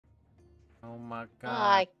Oh my god.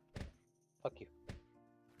 Hi. Fuck you.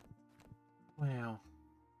 Wow.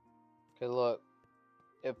 Okay, look.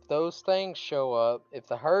 If those things show up, if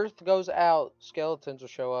the hearth goes out, skeletons will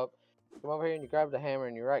show up. Come over here and you grab the hammer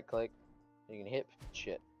and you right click. You can hit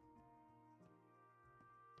shit.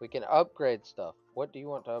 We can upgrade stuff. What do you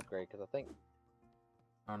want to upgrade? Because I think.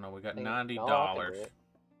 I don't know. We got no, $90. I can do it.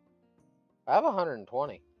 I have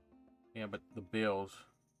 120. Yeah, but the bills.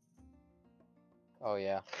 Oh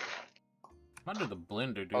yeah. I do the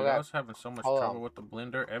blender, dude. Okay. I was having so much Hold trouble on. with the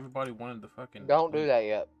blender. Everybody wanted the fucking. Don't do that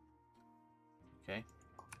yet. Okay.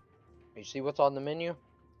 You see what's on the menu?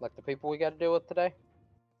 Like the people we got to deal with today?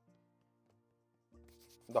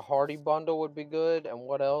 The Hardy bundle would be good. And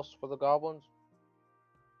what else for the goblins?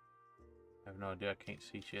 I have no idea. I can't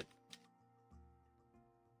see shit.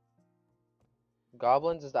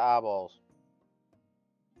 Goblins is the eyeballs.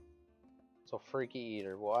 So freaky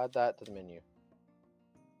eater. We'll add that to the menu.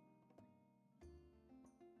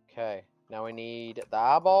 Okay. Now we need the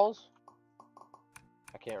eyeballs.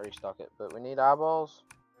 I can't restock it, but we need eyeballs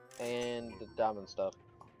and the diamond stuff.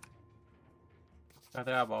 Got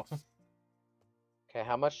the eyeball. Okay,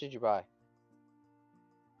 how much did you buy?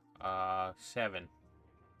 7.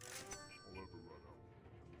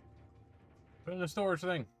 Put in the storage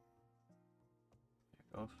thing.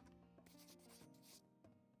 There it goes.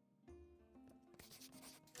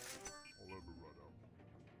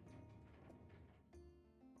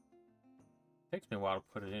 Takes me a while to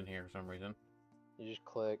put it in here for some reason. You just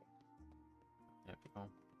click. There we go.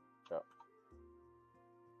 Drop.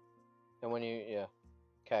 And when you, yeah.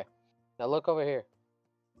 Okay. Now look over here.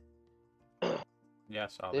 Yeah, I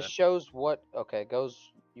saw This that. shows what, okay,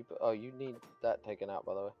 goes, oh, you need that taken out,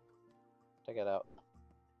 by the way. Take it out.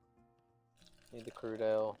 Need the crude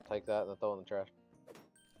ale. Take that and then throw it in the trash.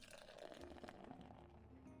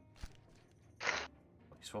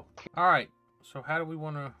 Peaceful. Alright, so how do we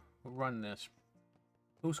want to run this?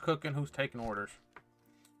 Who's cooking? Who's taking orders?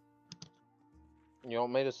 You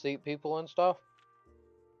want me to seat people and stuff?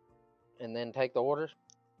 And then take the orders?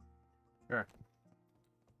 Sure.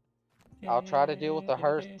 I'll try to deal with the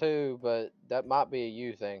hearth too, but that might be a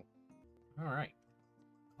you thing. Alright.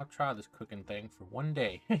 I'll try this cooking thing for one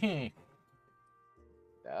day.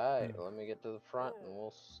 Alright, let me get to the front and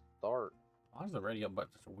we'll start. Why is the radio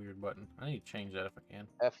button such a weird button? I need to change that if I can.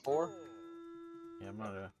 F4? Yeah, I'm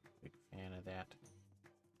not a big fan of that.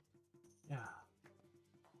 Yeah.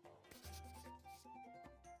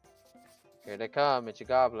 Here they come, it's a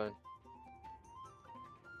goblin.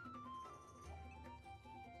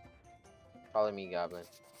 Follow me, goblin.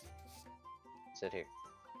 Sit here.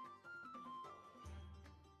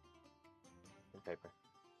 And paper.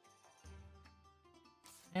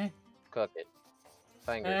 Cook it.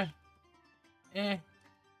 Fingers.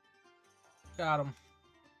 Got him.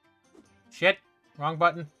 Shit. Wrong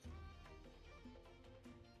button.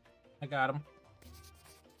 I got him.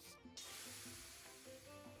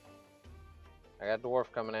 I got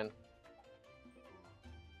Dwarf coming in.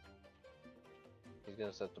 He's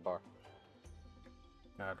gonna set the bar.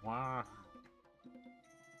 God, why?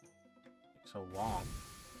 So long.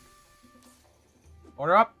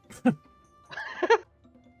 Order up!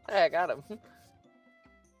 Hey, I got him.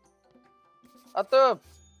 I threw him.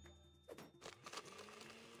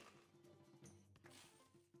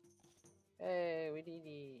 Hey, we did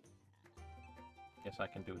it. Guess I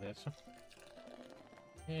can do this.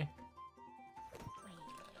 Eh.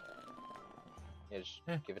 Yeah, just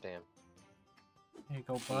give it to him. There you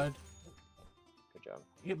go, bud. Good job.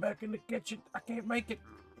 Get back in the kitchen. I can't make it.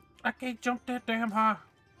 I can't jump that damn high.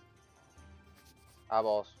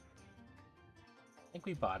 Eyeballs. I think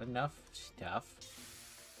we bought enough stuff.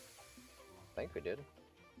 I think we did.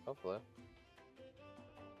 Hopefully.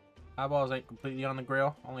 Eyeballs ain't completely on the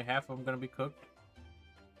grill. Only half of them gonna be cooked.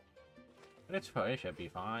 But it's fine. It should be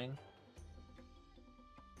fine.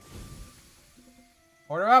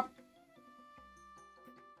 Order up!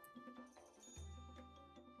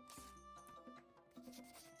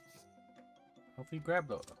 Hopefully grab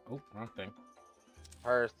the... Oh, wrong thing.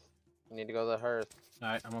 Hearth. You need to go to the hearth.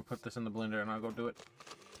 Alright, I'm gonna put this in the blender and I'll go do it.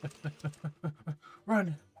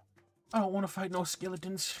 Run! I don't want to fight no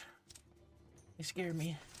skeletons. They scare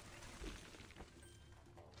me.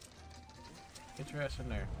 Get your ass in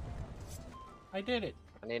there. I did it.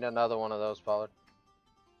 I need another one of those, Pollard.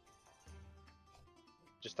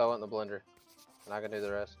 Just throw it in the blender. And I can do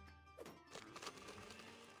the rest.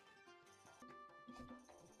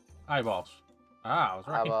 Eyeballs. Ah, I was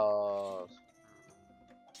right. Eyeballs.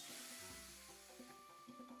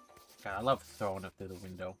 God, I love throwing it through the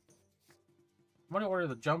window. I'm gonna order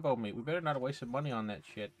the jumbo meat. We better not have wasted money on that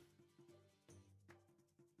shit.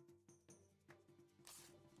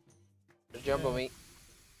 the jumbo meat.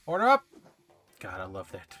 Order up! God, I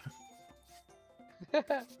love that. I'm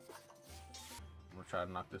gonna try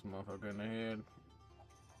to knock this motherfucker in the head.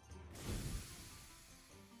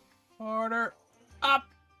 Order up!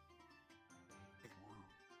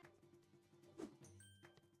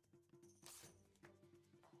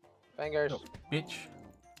 Fingers. Oh, bitch.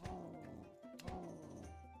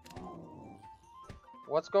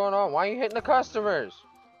 What's going on? Why are you hitting the customers?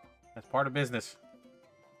 That's part of business.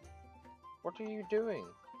 What are you doing?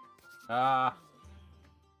 What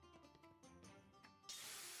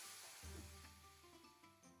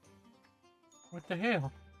the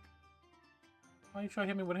hell? Why you trying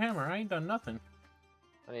to hit me with a hammer? I ain't done nothing.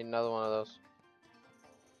 I need another one of those.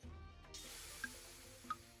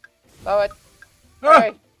 Throw it. Ah!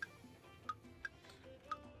 Hey.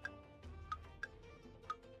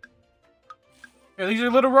 Yeah, these are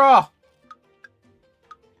a little raw.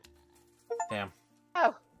 Damn.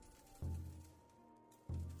 Oh.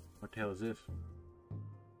 What the hell is this?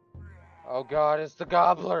 Oh god, it's the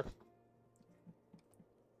gobbler.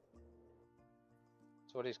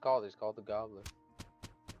 That's what he's called. He's called the gobbler.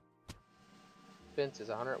 Expense is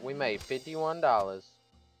 100. We made $51.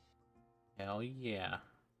 Hell yeah.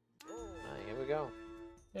 Alright, here we go.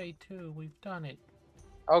 Day 2, we've done it.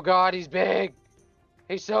 Oh god, he's big.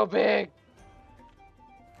 He's so big.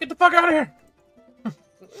 Get the fuck out of here!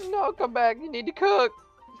 No, come back. You need to cook.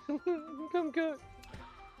 Come cook.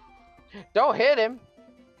 Don't hit him.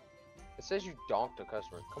 It says you donked a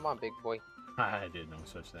customer. Come on, big boy. I did no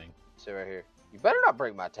such thing. Sit right here. You better not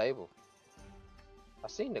break my table. I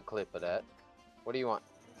seen the clip of that. What do you want?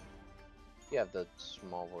 You have the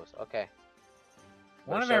small voice. Okay.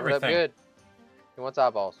 One of Serve it up everything. good. He wants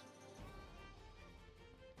eyeballs.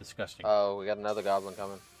 Disgusting. Oh, we got another goblin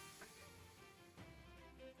coming.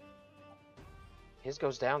 His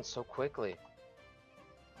goes down so quickly.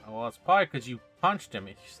 Oh, well, it's probably because you punched him,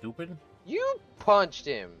 you stupid. You punched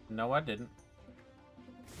him. No, I didn't.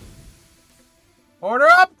 Order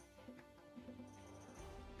up!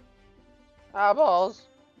 Eyeballs.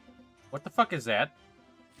 What the fuck is that?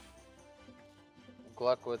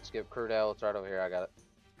 Gluckwood, skip crude ale. It's right over here. I got it. Is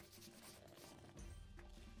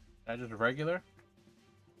that just a regular?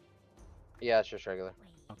 Yeah, it's just regular.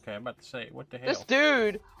 Okay, I'm about to say, what the hell? This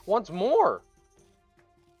dude wants more.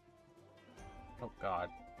 Oh, God.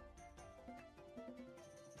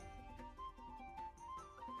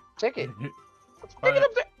 Take it. Let's pick it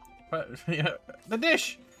up there. But, yeah, the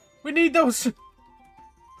dish! We need those!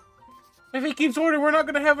 If he keeps ordering, we're not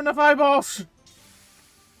gonna have enough eyeballs!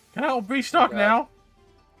 Can I restock now?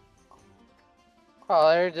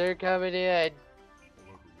 Oh, they're coming in.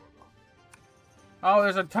 Oh,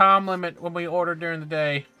 there's a time limit when we order during the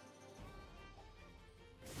day.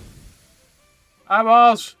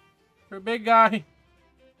 Eyeballs! You're a big guy.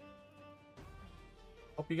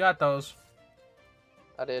 Hope you got those.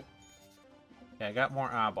 I did. Yeah, I got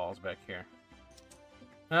more eyeballs back here.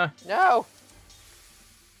 No!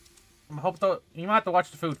 You might have to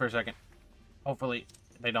watch the food for a second. Hopefully,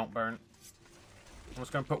 they don't burn. I'm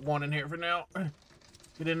just gonna put one in here for now.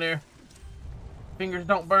 Get in there. Fingers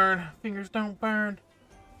don't burn. Fingers don't burn.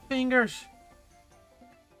 Fingers.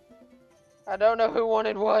 I don't know who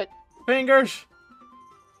wanted what. Fingers.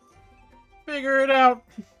 Figure it out.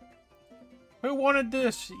 Who wanted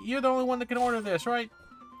this? You're the only one that can order this, right?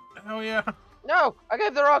 Oh yeah. No! I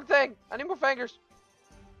gave the wrong thing! I need more fingers!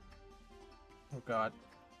 Oh god.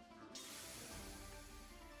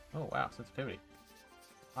 Oh wow, sensitivity.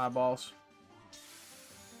 Eyeballs.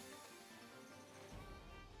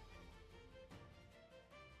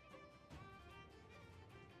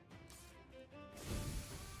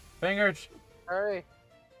 Fingers. Hurry.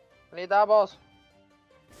 I need the eyeballs.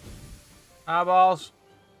 Eyeballs.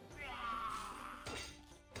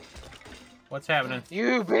 What's happening?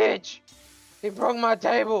 You bitch! He broke my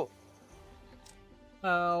table!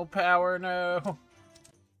 Oh, power, no.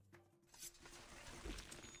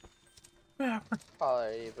 Power.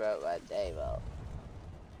 Oh, he broke my table.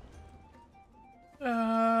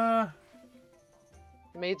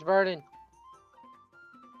 Meat's burning.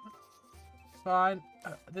 Fine.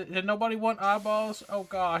 Did nobody want eyeballs? Oh,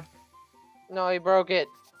 God. No, he broke it.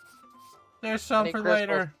 There's some Any for crystals?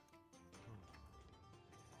 later.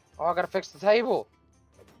 Oh, I gotta fix the table.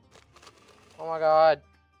 Oh my god.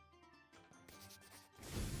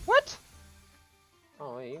 What?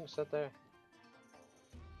 Oh, wait, you can sit there.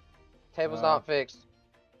 Table's not fixed.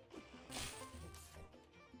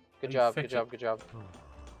 Good you job, fix good job, good job.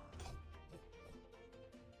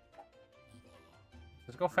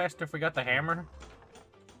 Let's go faster if we got the hammer.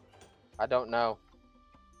 I don't know.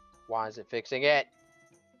 Why is it fixing it?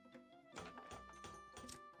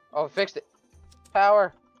 Oh, it fixed it.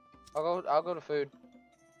 Power. I'll go to food.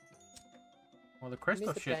 Well, the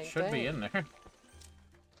crystal the shit dang should be thing. in there.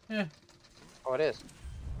 Yeah. Oh, it is.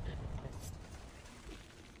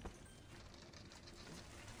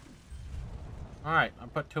 Alright, I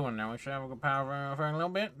put 2 in there. We should have a good power for a little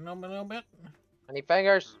bit. A little bit. I need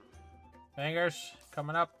fingers. Fingers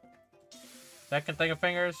coming up. Second thing of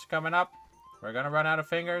fingers coming up. We're gonna run out of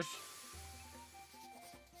fingers.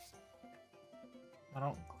 I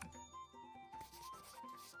don't.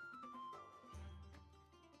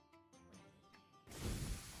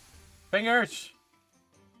 Fingers!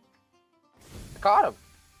 I caught him.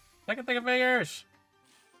 Second thing of fingers!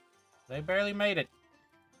 They barely made it.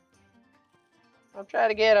 I'm trying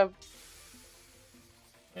to get him.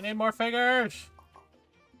 We need more fingers!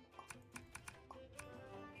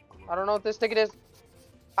 I don't know what this ticket is.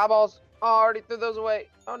 Eyeballs. Oh, I already threw those away.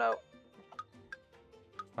 Oh no.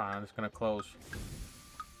 Fine, I'm just gonna close.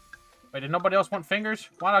 Wait, did nobody else want fingers?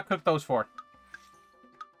 Why not cook those for?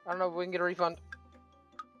 I don't know if we can get a refund.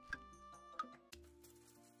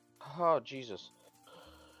 Oh, Jesus.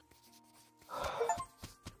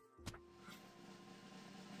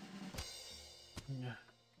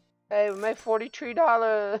 Hey, we made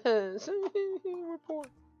 $43. We're poor.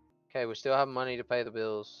 Okay, we still have money to pay the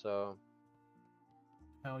bills, so.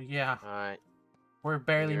 Hell yeah. Alright. We're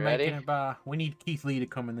barely You ready? making it by. We need Keith Lee to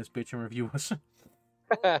come in this bitch and review us.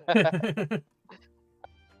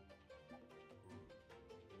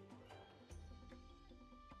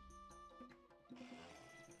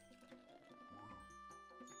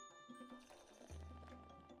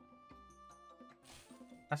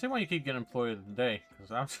 I see why you keep getting employee of the day,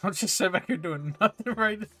 because I'm just sitting back here doing nothing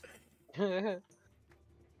right now.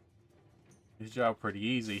 His job pretty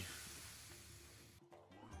easy.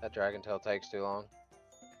 That dragon tail takes too long.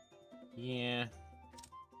 Yeah.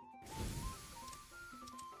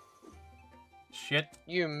 Shit.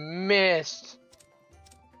 You missed.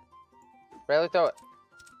 Barely throw it.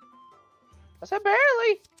 I said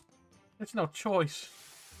barely. There's no choice.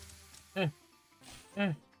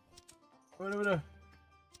 Whatever.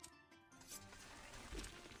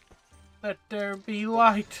 Let there be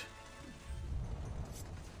light.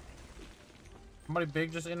 Somebody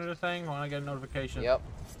big just entered the thing when I get a notification. Yep.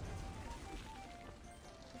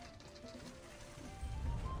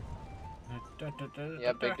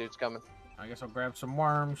 Yep, big dude's coming. I guess I'll grab some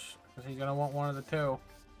worms, because he's gonna want one of the 2.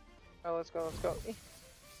 Oh, let's go, let's go. He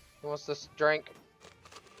wants this drink.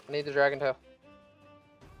 I need the dragon tail.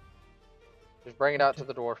 Just bring it out to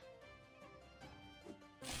the dwarf.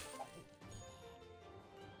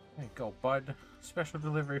 There you go, bud. Special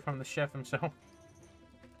delivery from the chef himself. What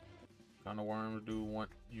kind of worms do you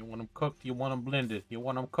want? You want them cooked? You want them blended? You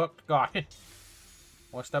want them cooked? Got it.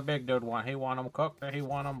 What's the big dude want? He want them cooked or he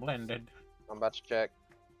want them blended? I'm about to check.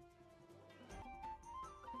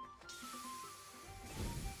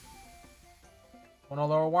 Want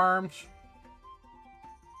all our worms?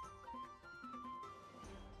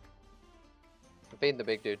 I'm feeding the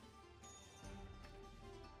big dude.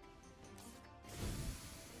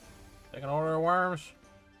 Taking all our worms?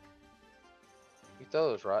 You throw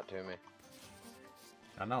those right to me.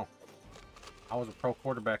 I know. I was a pro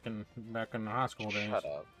quarterback back in the high school days. Shut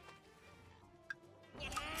up.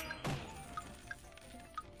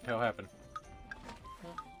 Hell happened.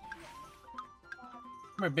 Come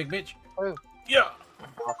here, big bitch. Oh. Yeah.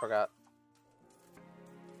 I forgot.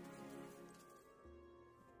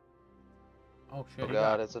 Oh shit. Oh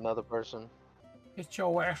god, it's another person. It's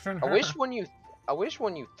your ass in I here. wish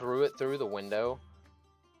when you threw it through the window,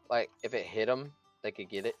 like if it hit them, they could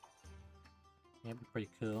get it. Yeah, it'd be pretty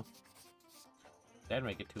cool. That'd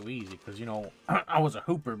make it too easy, because, you know, I was a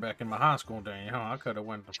hooper back in my high school day, you know, I could have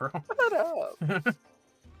went to pro. Shut up.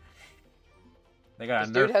 They got This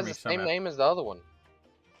a dude nerf has me the same somehow. name as the other one.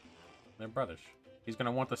 They're brothers. He's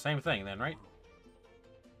gonna want the same thing then, right?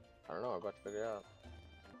 I don't know, I'm about to figure it out.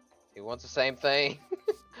 He wants the same thing.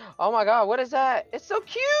 Oh my god, what is that? It's so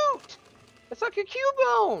cute! It's like a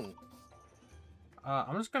Cubone!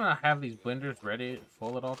 I'm just gonna have these blenders ready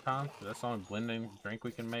full at all times. That's the only blending drink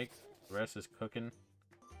we can make. The rest is cooking.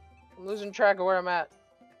 I'm losing track of where I'm at.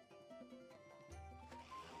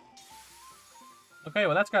 Okay,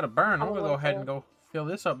 well that's gotta burn. I'm Oh, gonna go ahead okay. and go fill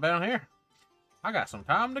this up down here. I got some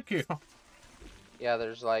time to kill. Yeah,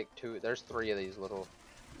 there's like there's 3 of these little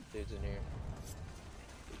dudes in here.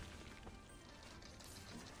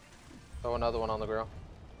 Throw another one on the grill.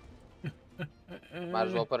 Might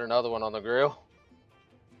as well put another one on the grill.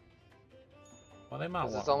 Well, they might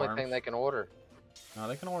Because want it's the only worms. thing they can order. No,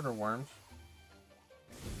 they can order worms.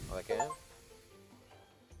 Oh, they can? Well,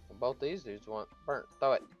 both these dudes want burnt.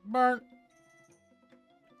 Throw it. Burnt.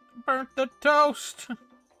 Burnt the toast.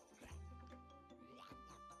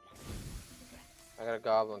 I got a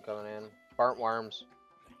goblin coming in. Burnt worms.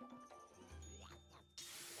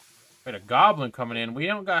 Wait, a goblin coming in. We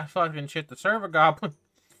don't got fucking shit to serve a goblin.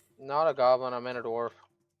 Not a goblin, I'm in a dwarf.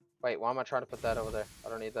 Wait, why am I trying to put that over there? I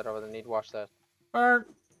don't need that over there. I need to wash that. Burnt.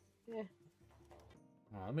 Yeah.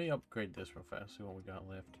 Oh, let me upgrade this real fast. See what we got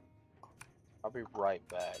left. I'll be right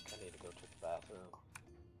back. I need to go to the bathroom.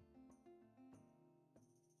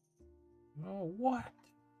 Oh, what?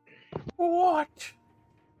 What?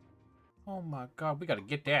 Oh my god, we gotta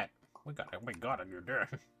get that. We gotta get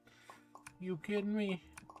that. You kidding me?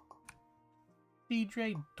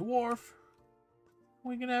 DJ Dwarf?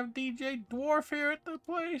 We gonna have DJ Dwarf here at the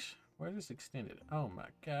place? Where's this extended? Oh my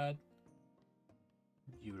god.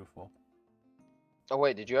 Beautiful. Oh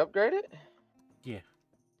wait, did you upgrade it? Yeah.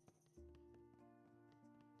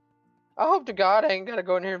 I hope to God I ain't gotta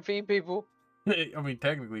go in here and feed people. I mean,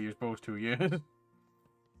 technically you're supposed to, yeah.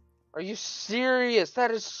 Are you serious?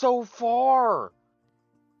 That is so far.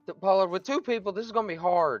 Pollard, with 2 people, this is gonna be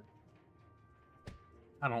hard.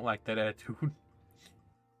 I don't like that attitude. You're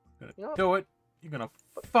gonna Yep. do it. You're gonna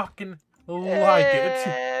fucking like it.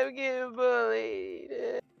 I'm getting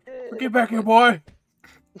bullied. Get back here, boy.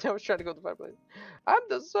 I was trying to go to the fireplace. I'm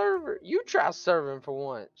the server. You try serving for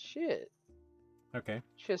once. Shit. Okay.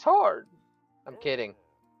 Shit's hard. I'm kidding.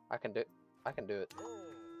 I can do it.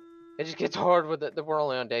 It just gets hard with it. We're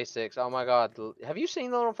only on day 6. Oh my god. Have you seen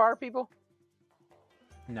the little fire people?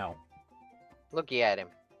 No. Looky at him.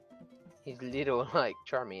 He's little like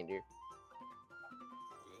Charmander.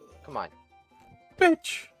 Come on.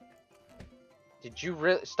 Bitch. Did you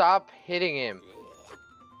really stop hitting him?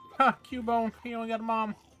 Ha, Cubone. He only got a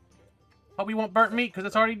mom. Hope you won't burnt meat because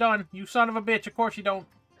it's already done. You son of a bitch. Of course you don't.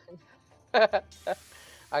 I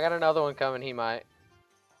got another one coming. He might.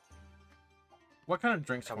 What kind of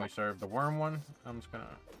drinks can we serve? The worm one? I'm just gonna...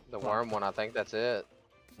 The worm one, I think that's it.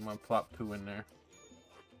 I'm gonna plop 2 in there.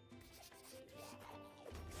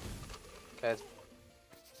 Okay.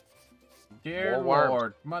 Dear More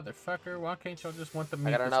Lord, motherfucker, why can't y'all just want the meat?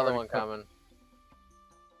 I got that's another already one cooked? coming.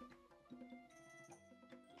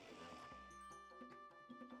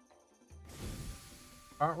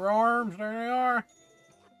 Burnt worms, there they are.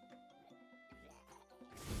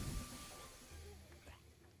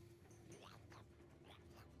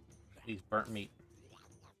 These burnt meat.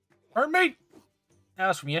 Burnt meat! That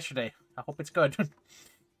was from yesterday. I hope it's good.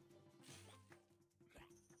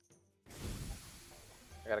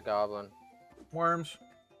 I got a goblin. Worms.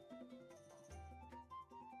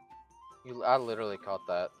 I literally caught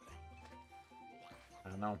that. I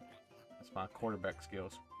don't know. That's my quarterback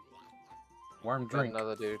skills. Worm Got drink.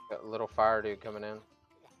 another dude, got a little fire dude coming in.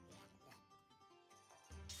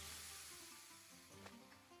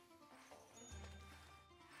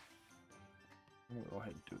 I'm gonna go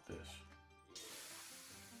ahead and do this.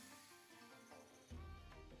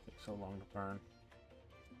 Takes so long to burn.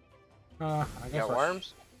 I You guess got I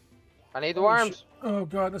worms? I need the Oh, worms. shit. Oh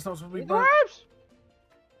god, that's not supposed to be Need the burnt. worms!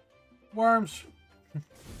 Worms.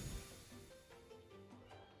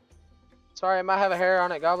 Sorry, I might have a hair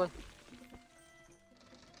on it, goblin.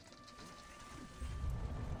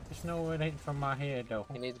 Just know it ain't from my head though.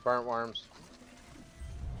 He needs burnt worms.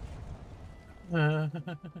 I'm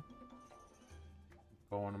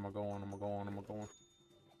going.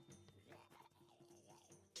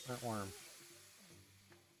 That worm.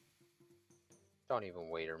 Don't even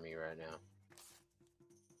waiter me right now.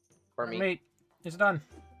 For me. Mate, it's done.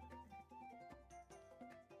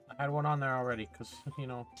 I had one on there already, because, you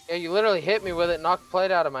know. Yeah, you literally hit me with it, knocked the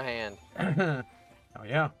plate out of my hand. Oh,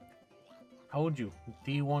 yeah. Told you.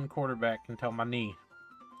 D1 quarterback until my knee.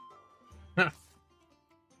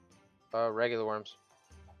 Regular worms.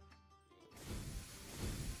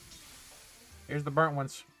 Here's the burnt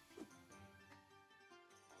ones.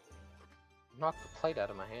 Knocked the plate out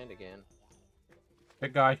of my hand again.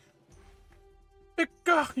 Big guy. Big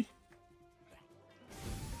guy!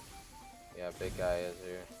 Yeah, big guy is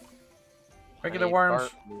here. Regular I need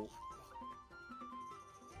worms. burnt-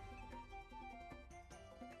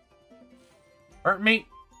 Burnt meat.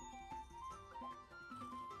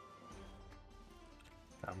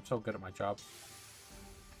 God, I'm so good at my job.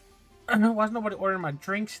 Why is nobody ordering my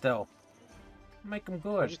drinks though? Make them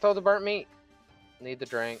Where'd good. you throw the burnt meat? Need the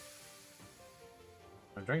drink.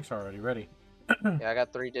 My drinks are already ready. Yeah, I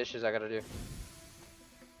got 3 dishes I gotta do.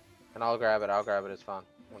 And I'll grab it, it's fine.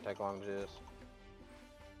 It won't take long to do this.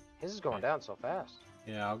 His is going Okay. down so fast.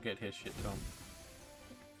 Yeah, I'll get his shit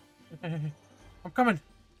to him. I'm coming.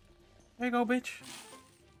 There you go, bitch.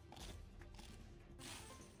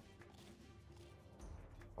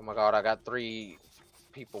 Oh my god, I got 3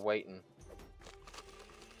 people waiting.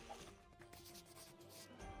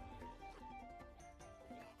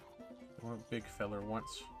 What big feller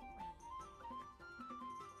wants.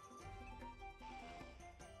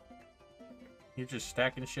 You're just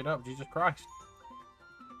stacking shit up, Jesus Christ.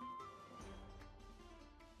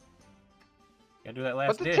 Gotta do that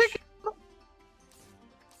last dish. Ticket.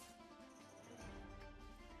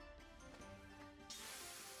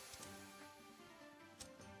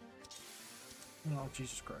 Oh,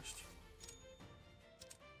 Jesus Christ.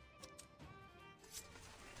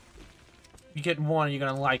 You get one, you're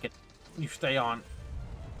gonna like it. You stay on.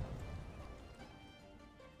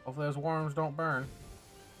 Hopefully those worms don't burn.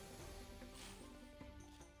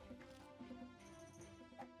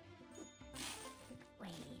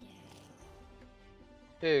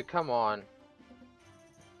 Dude, come on.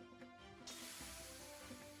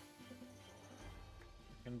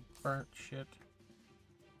 Fucking burnt shit.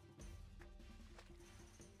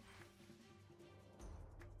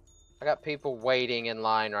 I got people waiting in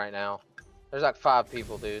line right now. There's like 5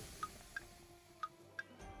 people, dude.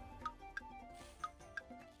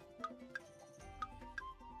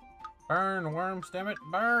 Burn, worms, damn it.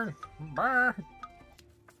 Burn. Burn.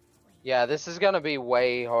 Yeah, this is gonna be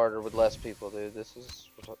way harder with less people, dude.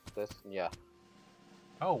 Yeah.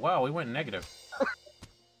 Oh, wow, we went negative.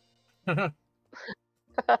 Oh,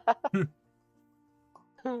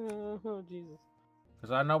 Jesus.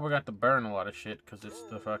 Because I know we're going to burn a lot of shit, because it's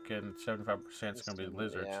the fucking 75% is going to be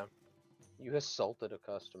lizards. Yeah. You assaulted a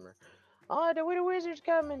customer. Oh, the wizard's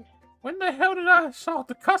coming. When the hell did I assault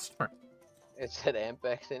the customer? It said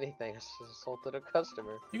AmpX anything. I just assaulted a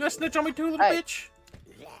customer. You gonna snitch on me too, little Hey. bitch?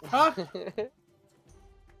 Huh?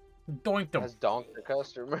 Doinked him. That's donked the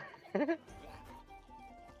customer. What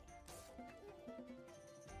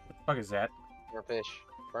the fuck is that? Burn fish.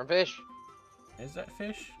 Burn fish. Is that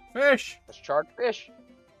fish? Fish! That's charred fish. Here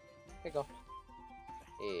you go.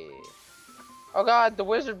 Yeah. Oh god, the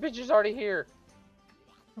wizard bitch is already here.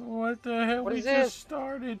 What the hell? What We is just this?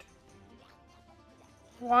 started.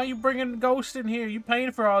 Why are you bringing ghosts in here? You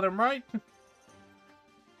paying for all them, right?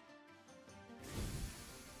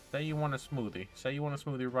 Say you want a smoothie. Say you want a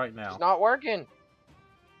smoothie right now. It's not working.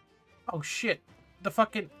 Oh shit. The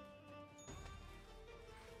fucking...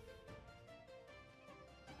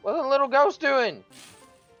 What's the little ghost doing?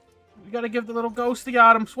 We gotta give the little ghost the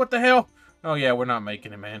items. What the hell? Oh yeah, we're not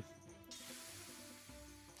making it, man.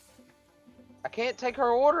 I can't take her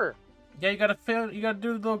order. Yeah, you gotta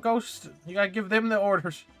do the little ghost. You gotta give them the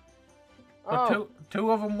orders. But Oh.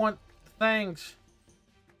 two of them want things.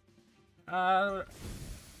 Come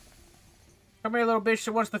here, little bitch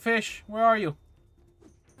that wants the fish. Where are you?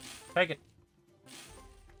 Take it.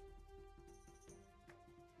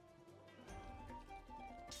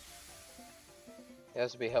 It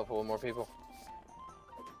has to be helpful with more people.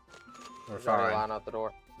 We're There's already a fine. line out the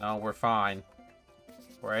door. No, we're fine.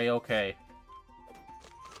 We're A-okay.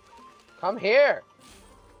 Come here.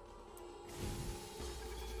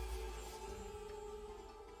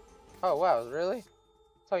 Oh wow, really?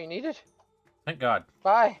 That's all you needed? Thank God.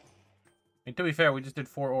 Bye. And to be fair, we just did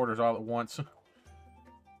 4 orders all at once.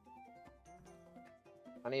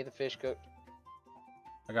 I need the fish cooked.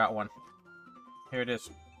 I got one. Here it is.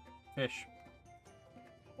 Fish.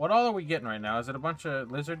 What all are we getting right now? Is it a bunch of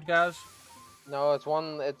lizard guys? No, it's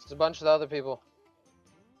a bunch of the other people.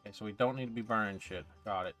 Okay, so we don't need to be burning shit.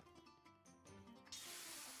 Got it.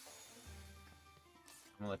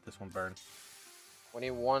 I'm gonna let this one burn. We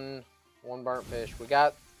need one burnt fish. We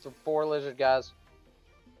got some 4 lizard guys.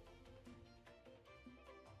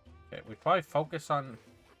 Okay, we probably focus on...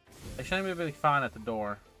 They shouldn't be really fine at the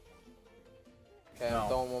door. Okay, No. I'm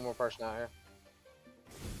throwing one more person out here.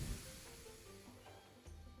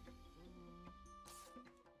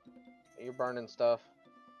 You're burning stuff.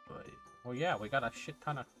 But, well, yeah, we got a shit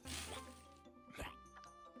ton of...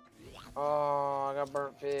 Oh, I got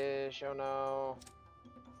burnt fish. Oh no.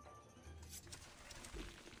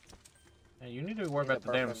 Hey, you need to worry Yeah, about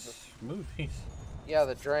the damn perfect. smoothies. Yeah,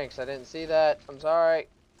 the drinks. I didn't see that. I'm sorry.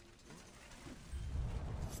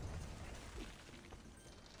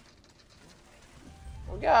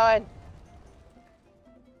 Oh god.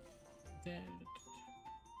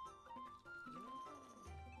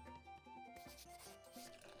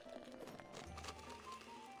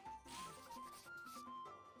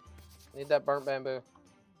 Need that burnt bamboo.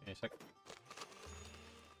 Give me a sec.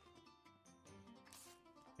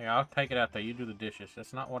 Here, I'll take it out there. You do the dishes.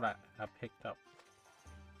 That's not what I picked up.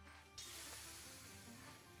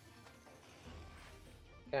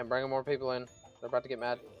 Okay, I'm bringing more people in. They're about to get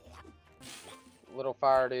mad. Little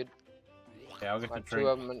fire, dude. Yeah, I'll get Like the 2 drink.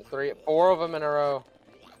 of them, 4 of them in a row.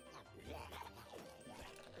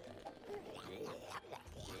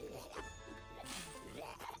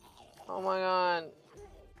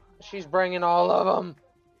 She's bringing all of them.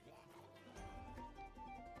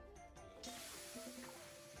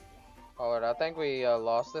 Alright, I think we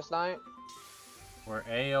lost this night. We're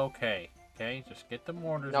A-okay. Okay, just get the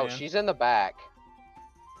mortars No, in. she's in the back.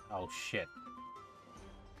 Oh, shit.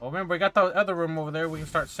 Well, remember, we got the other room over there. We can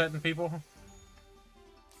start setting people.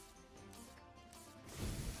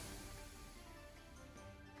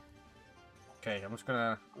 Okay, I'm just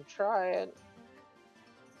gonna... I'm trying.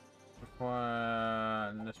 Which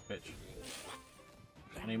one? This bitch.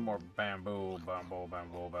 I need more bamboo, bamboo,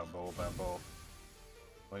 bamboo, bamboo, bamboo.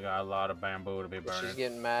 We got a lot of bamboo to be burning. She's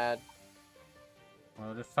getting mad.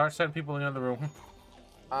 Well, just start setting people in the other room.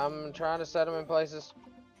 I'm trying to set them in places.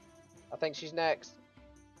 I think she's next.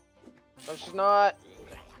 No, she's not.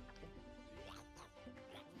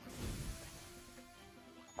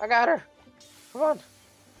 I got her. Come on.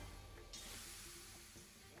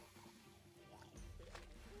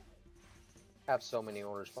 I have so many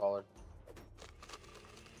orders followed.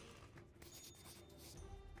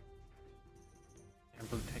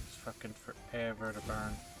 Bamboo takes fucking forever to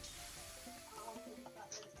burn.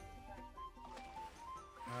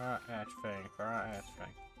 Ash fang, ash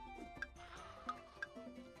fang.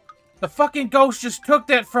 The fucking ghost just took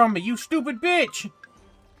that from me, you stupid bitch!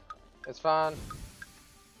 It's fine.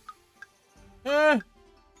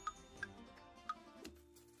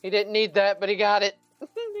 He didn't need that, but he got it.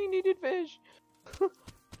 He needed fish.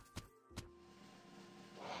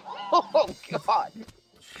 Oh god.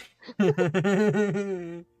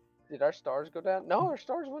 Did our stars go down? No, our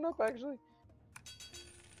stars went up actually.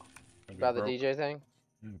 About the DJ thing?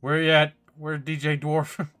 Where you at? Where's DJ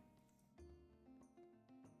Dwarf?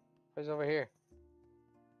 He's over here.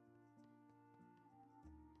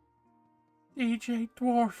 DJ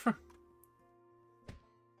Dwarf.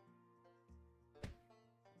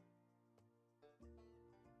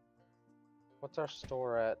 What's our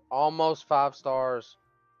store at? Almost 5 stars.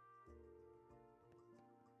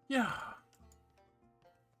 Yeah.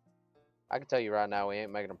 I can tell you right now, we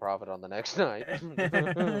ain't making a profit on the next night.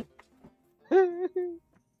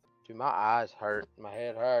 Dude, my eyes hurt. My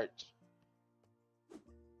head hurts.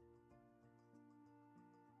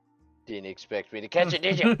 Didn't expect me to catch it,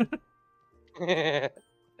 did you? Hey,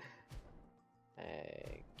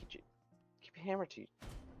 keep your hammer to you.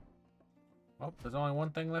 Well, there's only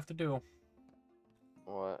one thing left to do.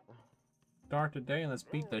 What? Start today and let's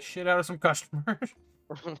beat the shit out of some customers.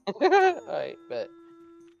 Alright, bet.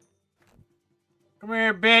 Come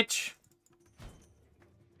here, bitch.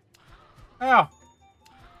 Ow.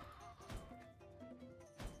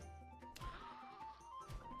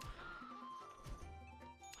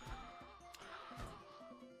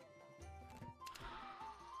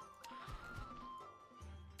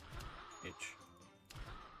 Bitch.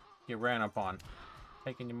 Get ran up on.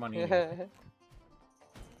 Taking your money.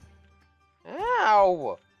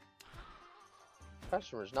 Ow!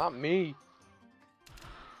 Customers, not me.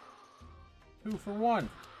 2 for 1.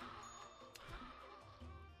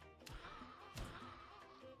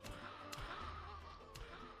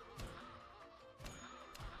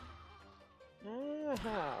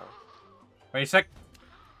 Wait a sec.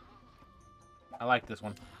 I like this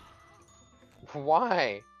one.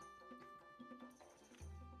 Why?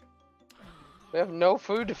 We have no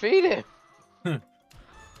food to feed him.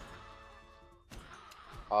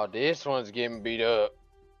 Oh, this one's getting beat up.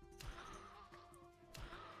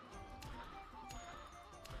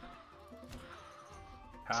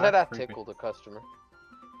 Said I tickled a customer.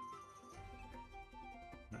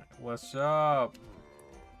 What's up?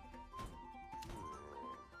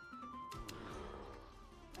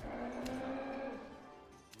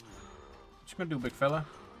 What you gonna do, big fella?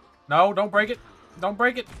 No, don't break it. Don't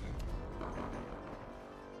break it.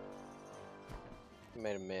 You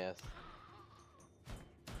made a mess.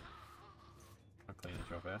 I'll clean this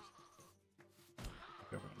real fast.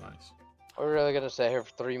 Okay, nice. Are we really gonna stay here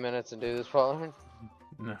for 3 minutes and do this following?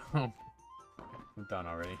 No. I'm done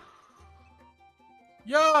already.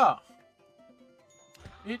 Yeah!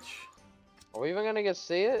 Bitch. Are we even gonna get to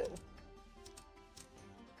see it?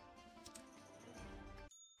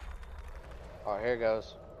 Oh, here it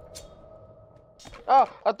goes. Oh,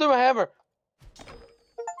 I threw my hammer!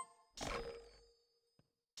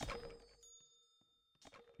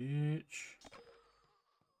 Bitch.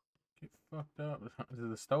 Get fucked up. Is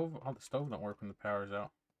the stove? Oh, the stove don't work when the power's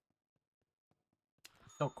out.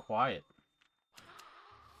 It's so quiet.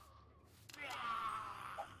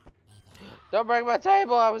 Don't break my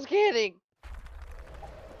table, I was kidding!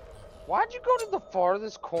 Why'd you go to the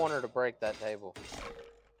farthest corner to break that table?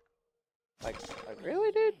 Like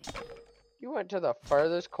really, dude? You went to the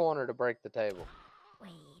furthest corner to break the table.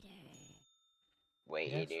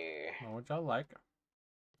 Waiter. What would y'all like?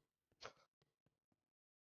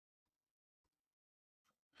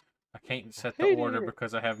 I can't set the order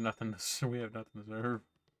because I have nothing to. We have nothing to serve.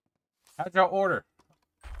 How'd y'all order?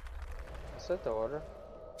 Set the order.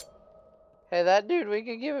 Hey, that dude, we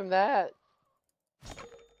could give him that.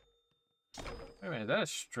 Wait a minute, is that a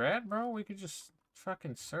strat, bro? We could just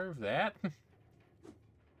fucking serve that?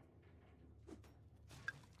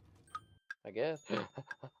 I guess.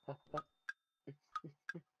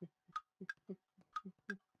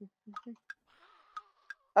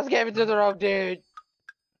 I gave it to the wrong dude.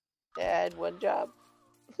 Dad, one job.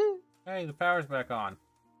 Hey, the power's back on.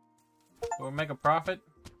 We'll make a profit?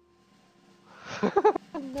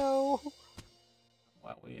 No.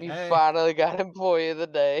 Well, You finally got employee of the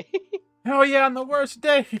day. Hell yeah, on the worst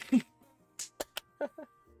day!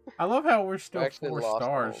 I love how we're still 4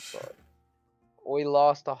 stars. We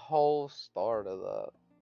lost a whole star to that.